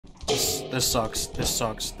This sucks. This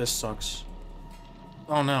sucks. This sucks.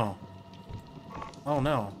 Oh no. Oh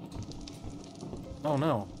no. Oh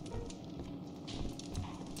no.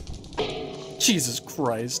 Jesus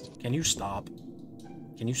Christ. Can you stop?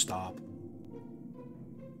 Can you stop?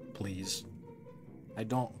 Please. I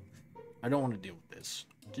don't want to deal with this.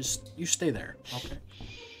 Just, you stay there. Okay.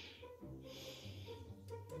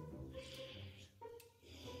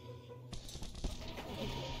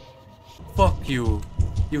 Fuck you.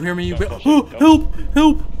 You hear me? You oh, help!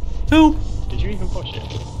 Help! Help! Did you even push it?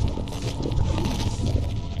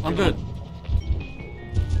 I'm good.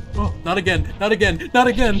 Oh, not again! Not again! Not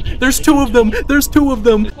again! There's two of them! There's two of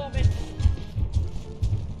them!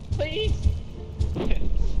 Please!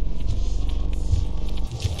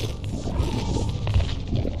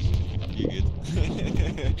 You good?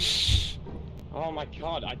 Oh my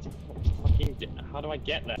god, I fucking... How do I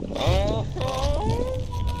get there? Oh!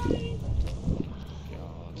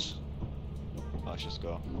 God. Let's just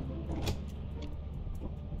go.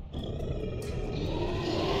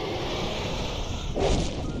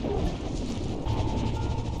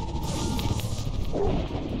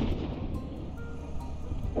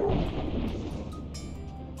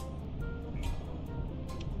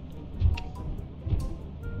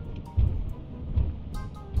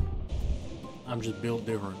 I'm just built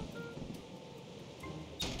different.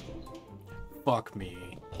 Fuck me.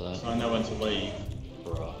 I know when to leave.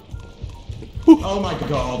 Bruh. Oh my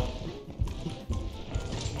god.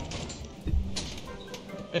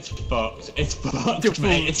 It's fucked. It's fucked,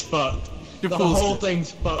 mate. It's fucked. The whole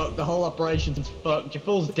thing's fucked. The whole operation's fucked.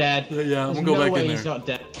 Jaful's dead. Yeah, I'm There's gonna go no back way in there. he's not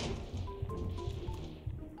dead.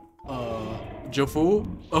 Jaful?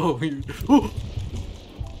 Oh, you. Oh.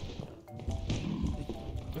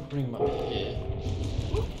 Bring him up here.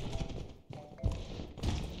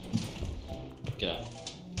 Get out.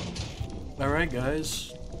 Alright,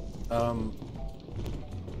 guys.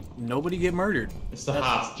 Nobody get murdered. It's the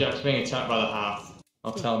half. Jack's being attacked by the half.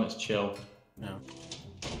 I'll tell him it's chill. No.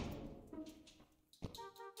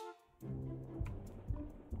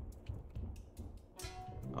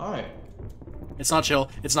 Alright. It's not chill.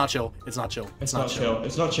 It's not chill. It's not chill. It's not chill.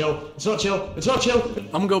 It's not chill. It's not chill. It's not chill.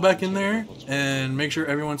 I'm gonna go back in there and make sure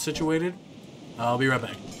everyone's situated. I'll be right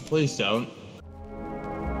back. Please don't.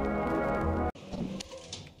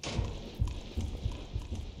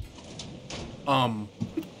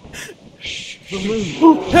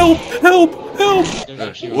 Help! Help! Help!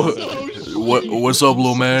 What's up,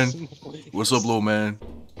 little man? What's up, little man?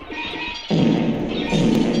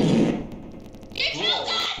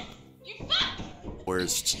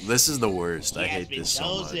 Worst. This is the worst. I hate this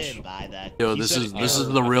so much. Yo, this is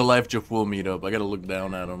the real life Jaful meetup. I gotta look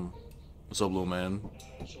down at him. What's up, little man?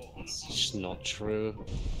 It's just not true.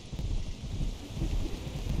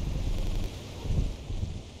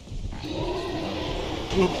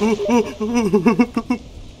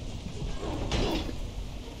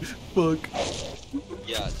 Fuck.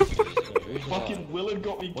 Yeah. Fucking Willem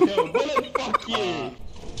got me killed. Willem, fuck you!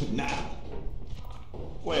 Nah.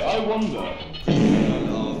 Wait, I wonder.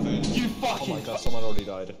 You fucking. Oh my god, someone already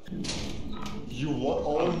died. You what?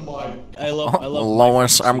 Oh my. I love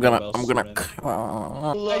Lois, I'm gonna.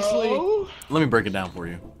 Hello? Let me break it down for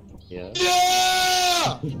you. Yeah.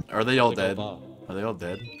 Yeah! Are they all They dead? got Are they all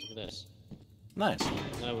dead? Look at this. Nice.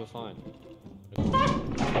 No, we're fine.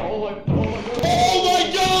 Oh my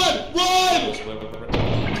god! Run!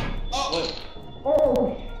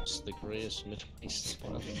 It's the greatest Middle East.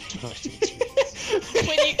 When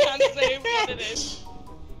you can't say what it is.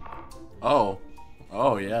 Oh.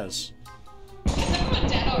 Oh yes. Is everyone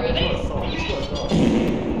dead already?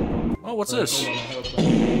 Oh, what's this?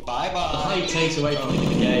 Bye bye. How it takes away from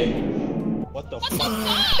the game. What the What fuck? the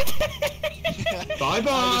fuck? Bye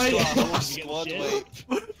bye. Squad wave.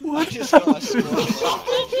 What? I just got a squad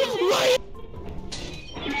wave.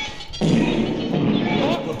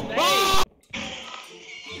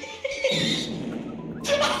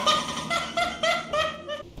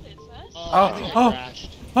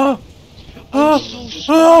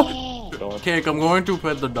 Cake, I'm going to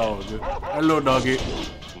pet the dog. Hello, doggy.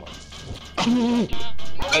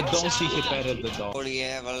 I don't see he petted the dog. Holy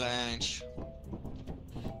avalanche.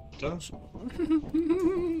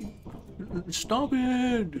 Stop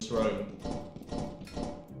it. Right.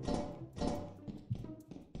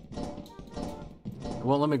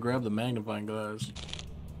 Well, let me grab the magnifying glass.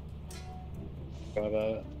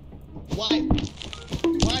 Why?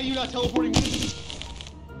 Why are you not teleporting me?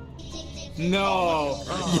 No.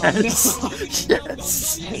 Yes.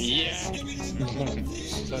 Yes. Yeah.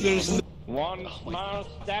 There's no One small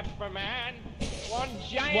step for man, one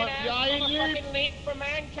giant leap for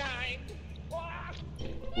mankind.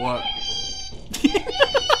 What?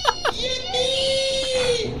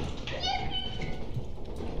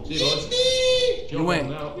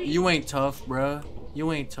 You ain't tough, bruh.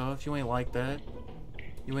 You ain't tough. You ain't like that.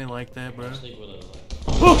 You ain't like that, bruh.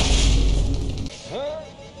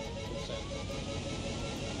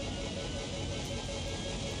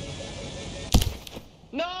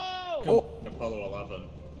 No! Oh. Apollo 11.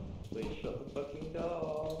 Please shut the fucking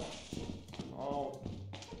door. Oh.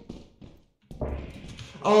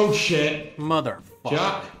 Oh shit. Motherfucker.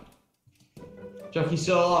 Jack? Jack, he's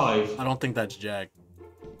still alive? I don't think that's Jack.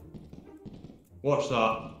 Watch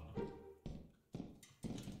that.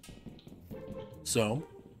 So,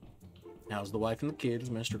 how's the wife and the kids,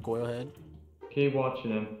 Mr. Coilhead? Keep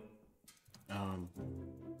watching him.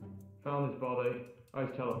 Found his body. I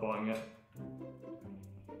was teleporting it.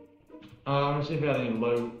 I'm gonna see if he had any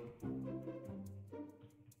loot.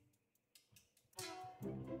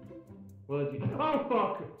 Where did he... Oh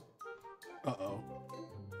fuck! Uh-oh.